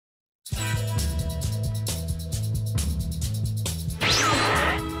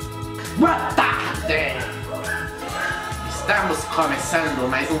Boa tarde! Estamos começando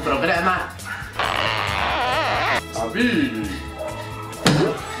mais um programa DAVI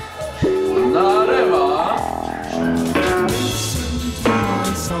NAREBA.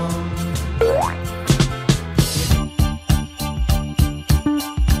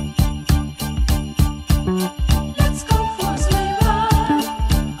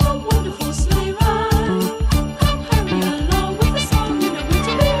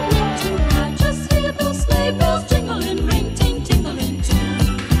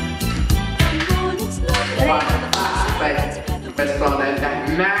 Pessoal da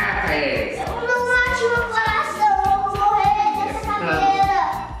internet! Não mate meu coração, eu vou morrer dessa cadeira!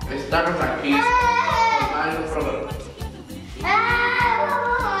 Estamos aqui com mais um programa.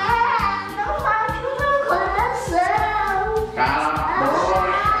 Não mate meu coração! Cala a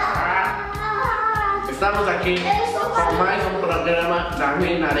boca! Estamos aqui com mais um programa da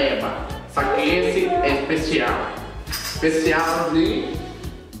NAREBA. Só que esse é especial. Especial de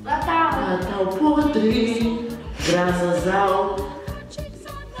Natal podre. Graças ao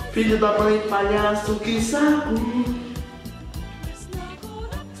filho da mãe palhaço, que saco.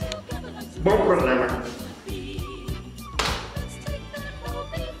 Bom programa.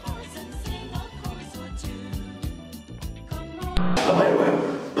 Papai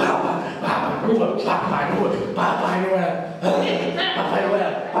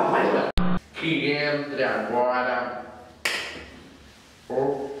Noel, Papai Noel. Que entre agora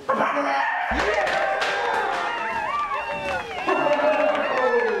o Papai Noel.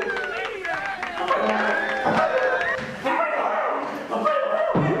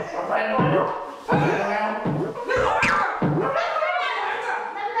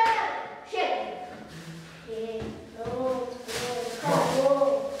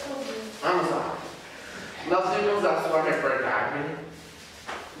 Vamos lá. Nós vimos a sua reportagem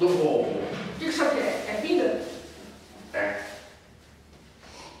do roubo. O que isso aqui é? É pinga? É.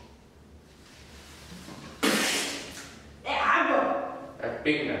 É água? É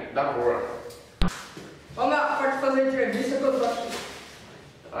pinga da rua. Vamos lá, pode fazer entrevista que eu tô aqui.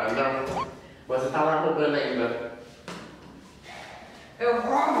 Ah, não. Você tá lá roubando ainda. Eu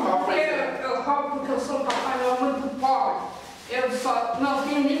roubo porque eu sou um Papai Noel muito pobre. Eu só não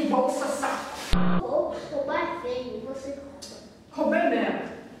tenho nem bolsa, saco. Sou mais feio, você Roubei mesmo.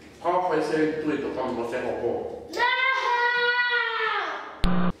 Qual foi seu intuito quando você roubou? não!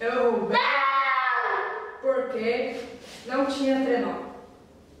 Eu roubei porque não tinha trenó.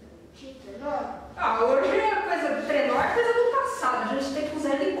 Ah, hoje é coisa de trenó, é coisa do passado. A gente tem que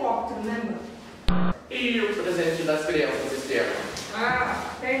usar helicóptero, né, mano? E o presente das crianças esse ano? Ah,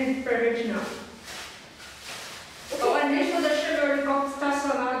 tem presente não. Olha nisso, eu deixei meu helicóptero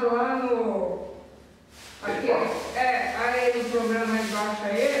estacionado lá no... Aqui, aí no programa mais baixo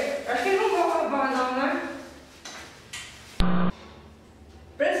aí. Acho que eles não vão roubar não, né?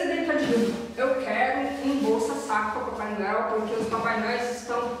 Presidente Dilma, eu quero um bolsa-saco para Papai Noel, porque os Papai Noéis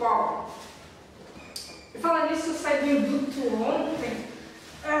estão pobres. E falando nisso, eu saí do induto ontem.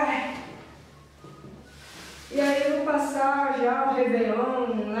 E aí eu vou passar já o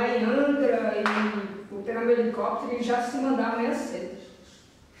Réveillon lá em Angra e vou pegar meu helicóptero e já se mandar amanhã cedo.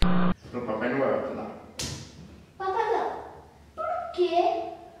 Pro Papai Noel, tá lá. Papai Noel, por que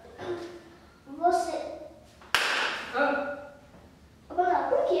você... Papai Noel,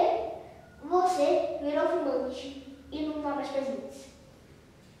 por que você virou fumante e não dá mais presentes?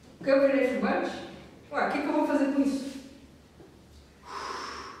 Porque eu virei fumante? Ué, o que eu vou fazer com isso?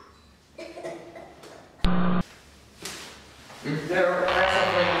 Então, essa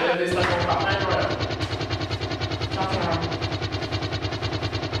foi a entrevista com o Papai Noel. Tchau, tchau.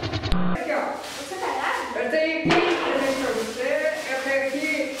 Aqui, ó. Você tá grávida? Eu tenho aqui um presente pra você. Eu tenho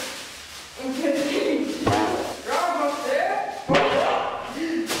aqui um presente pra você.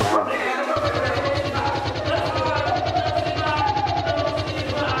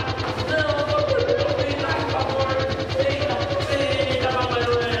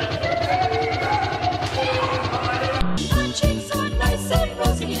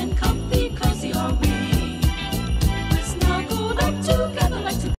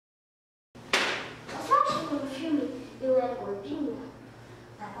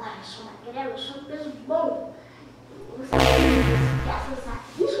 Agora sou magrelo, eu sou um peso bom. Você graças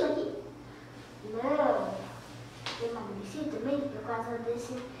a isso aqui? Não. Eu emagreci também por causa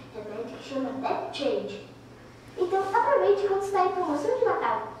desse remédio que chama Death Change. Então aproveite quando está em promoção de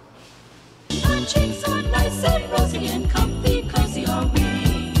Natal.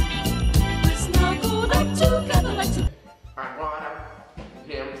 Agora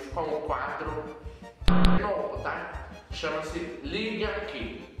viemos com o quadro novo, tá? Chama-se Ligue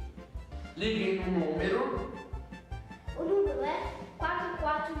Aqui. Ligue no número. O número é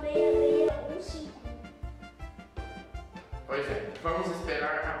 446615. Pois é, vamos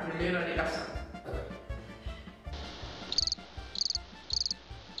esperar a primeira ligação.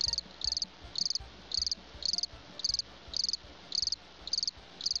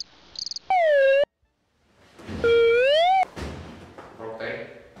 Voltei.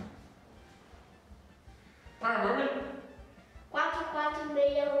 Qual é o número?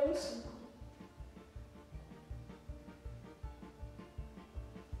 44615.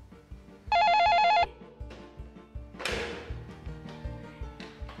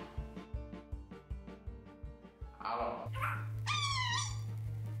 Alô?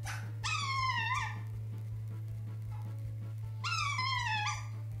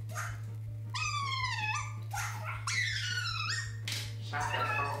 Chave a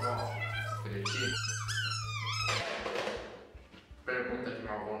sua voz, acredito. Pergunta de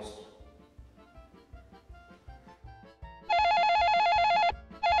mau gosto.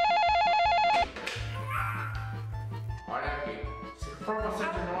 Olha aqui, se for você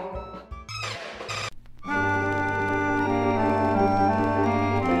de novo.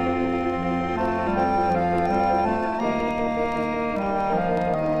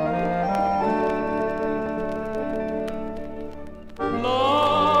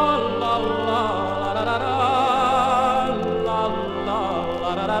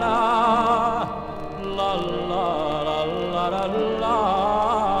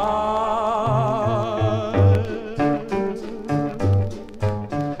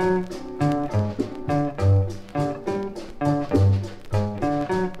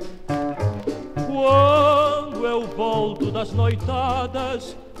 Quando eu volto das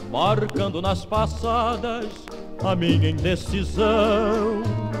noitadas, marcando nas passadas a minha indecisão,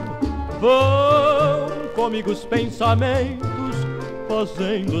 vão comigo os pensamentos,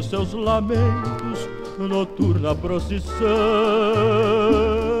 fazendo seus lamentos, noturna procissão.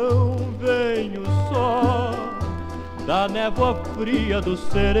 Venho só da névoa fria do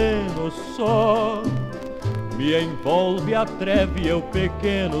sereno sol, me envolve a treve, eu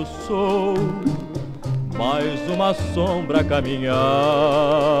pequeno sou, mais uma sombra a caminhar.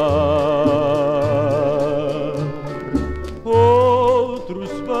 Outros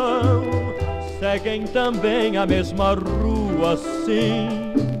vão, seguem também a mesma rua,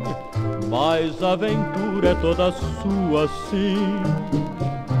 sim, mas a aventura é toda sua, sim,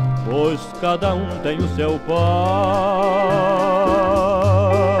 pois cada um tem o seu par.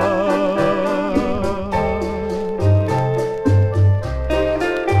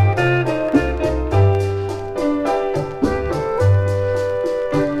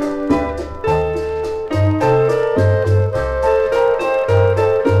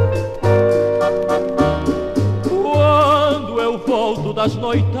 Das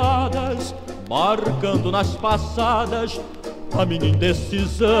noitadas, marcando nas passadas a minha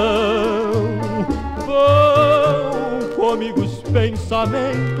indecisão, vão comigo os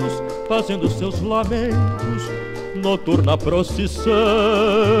pensamentos, fazendo seus lamentos, noturna procissão.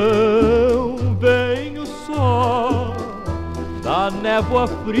 Venho só da névoa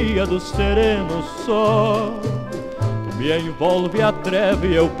fria do sereno sol, me envolve a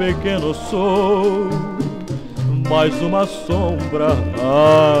treve, eu pequeno sou, mais uma sombra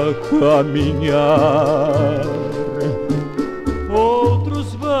a caminhar.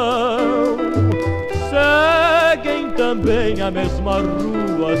 Outros vão, seguem também a mesma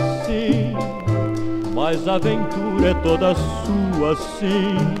rua, sim, mas a aventura é toda sua,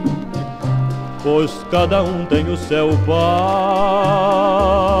 sim, pois cada um tem o seu par.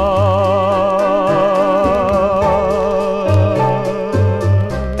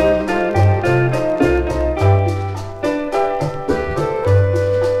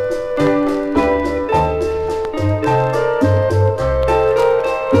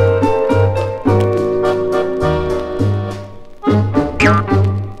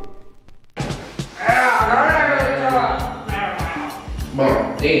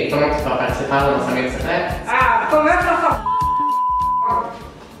 Bom, e pronto para participar do lançamento secreto? Ah, começa essa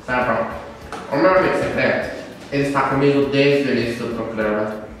Tá bom. O meu amigo secreto, ele está comigo desde o início do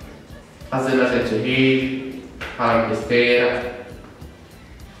programa, fazendo a gente rir, falando besteira.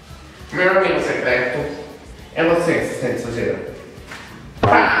 Meu amigo secreto é você que se sente sujeira.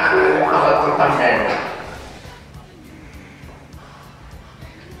 Ah, ele fala tanta merda.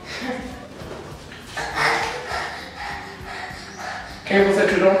 Quem você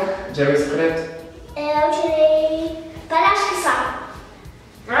tirou de amigo secreto? Eu tirei palhaço que sabe.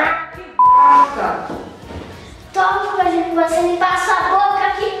 Ah, que bosta! Toma, que você me passa a boca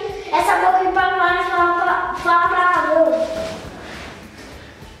aqui. Essa boca me fala mais, fala pra lá.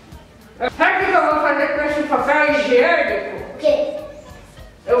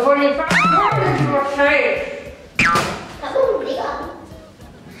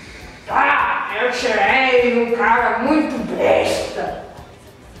 um cara muito besta.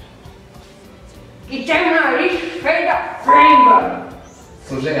 Que tem o nariz feio da franga.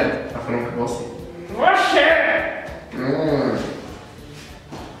 Sujeira, tá falando com você. Você!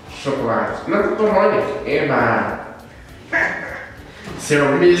 Chocolate. Não, tomole. Eba.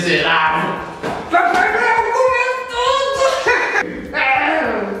 Seu miserável. Papai Noel comeu tudo!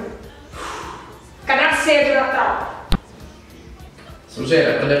 Cadê a ceia de Natal?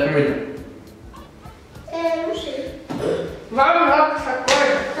 Sujeira, cadê a comida? Não sei. Vamos lá com essa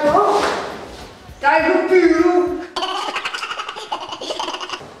coisa. Tá bom? Traz o peru.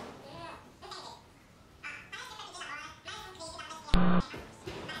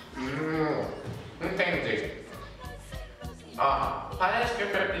 Entendi. Ó, parece que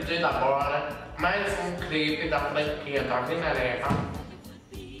foi pedido agora mais um clipe da franquia DAVI NAREBA.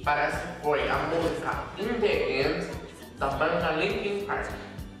 Parece que foi a música In The End da banda Linkin Park.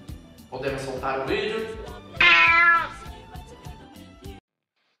 Podemos soltar o vídeo?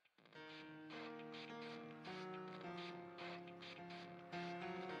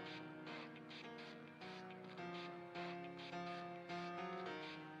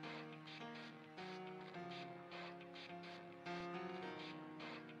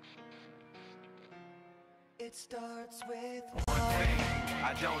 It starts with one thing.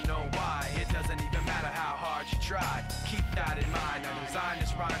 I don't know why. It doesn't even matter how hard you try. Keep that in mind. I designed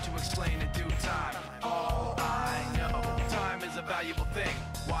this rhyme to explain in due time. All I know, time is a valuable thing.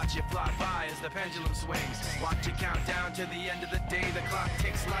 Watch it fly by as the pendulum swings. Watch it count down to the end of the day. The clock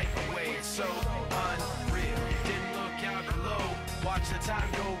takes life away. It's so unreal. Didn't look out below. Watch the time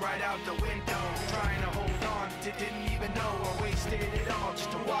go right out the window. Trying to hold on, didn't even know I wasted it all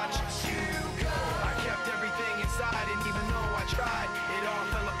just to watch you go. I kept everything inside, and even though I tried, it all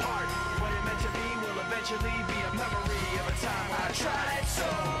fell apart. What it meant to be will eventually be a memory of a time I tried so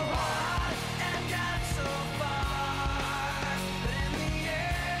hard and got so far. But in the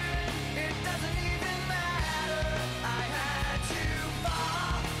end, it doesn't even matter. I had to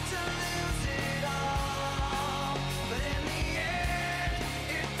fall to lose it all. But in the end,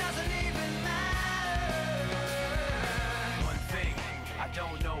 it doesn't even matter. One thing, I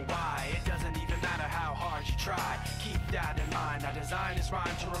don't know why. It doesn't even matter how hard you try. Keep that in mind. I designed this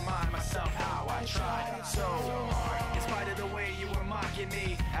rhyme to remind myself how I tried so hard. In spite of the way you were mocking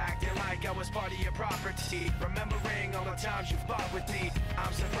me, acting like I was part of your property, remembering all the times you fought with me,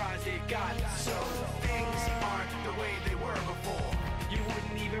 I'm surprised it got so. Things aren't the way they were before. You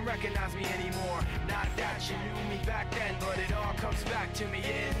wouldn't even recognize me anymore. Not that you knew me back then, but it all comes back to me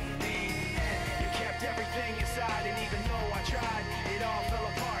in the end. You kept everything inside, and even though I tried, it all fell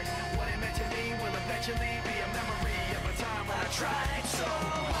apart. What it meant to me will eventually be a memory of a time when I tried so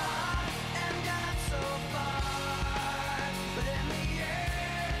hard and got so far. But in the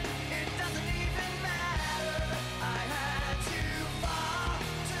end, it doesn't even matter. I had to fall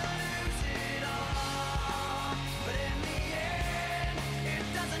to lose it all. But in the end, it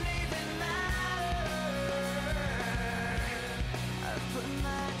doesn't even matter. I've put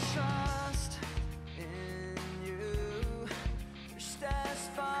my trust in you, pushed as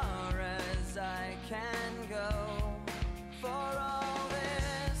far as I can go. For all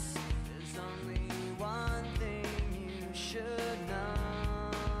this, there's only one thing you should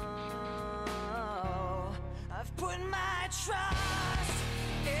know. I've put my trust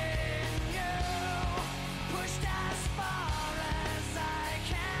in you, pushed as far as I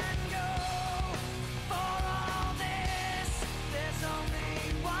can go. For all this, there's only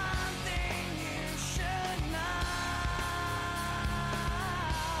one thing you should know.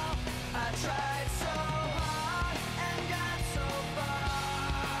 I tried so hard and got so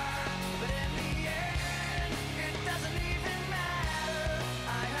far, but in the end, it doesn't even matter.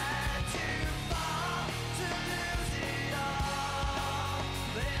 I had to fall to lose it all,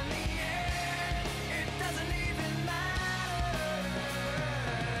 but in the end, it doesn't even matter.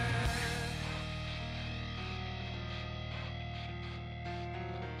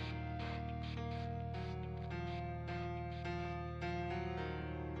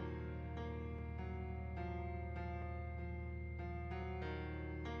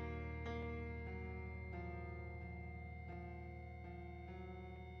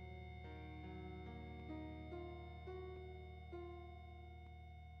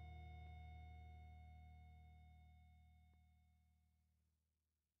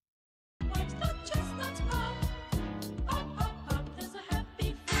 Watch the chestnuts pop. Pop, pop, pop. There's a happy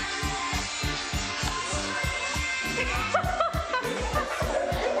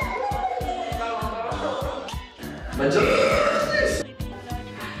Mas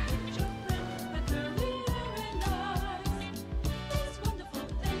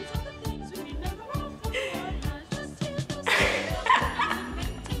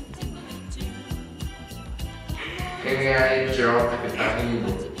Quem é a idiota que tá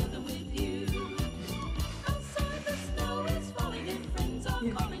rindo?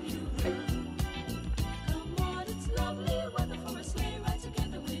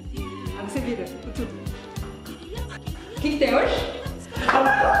 Aí você vira. O que tem hoje?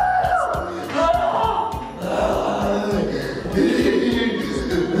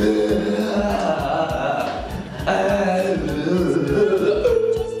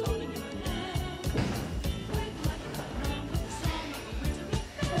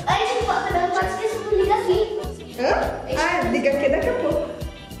 Liga aqui daqui a pouco.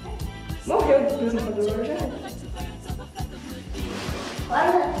 Morreu o apresentador, já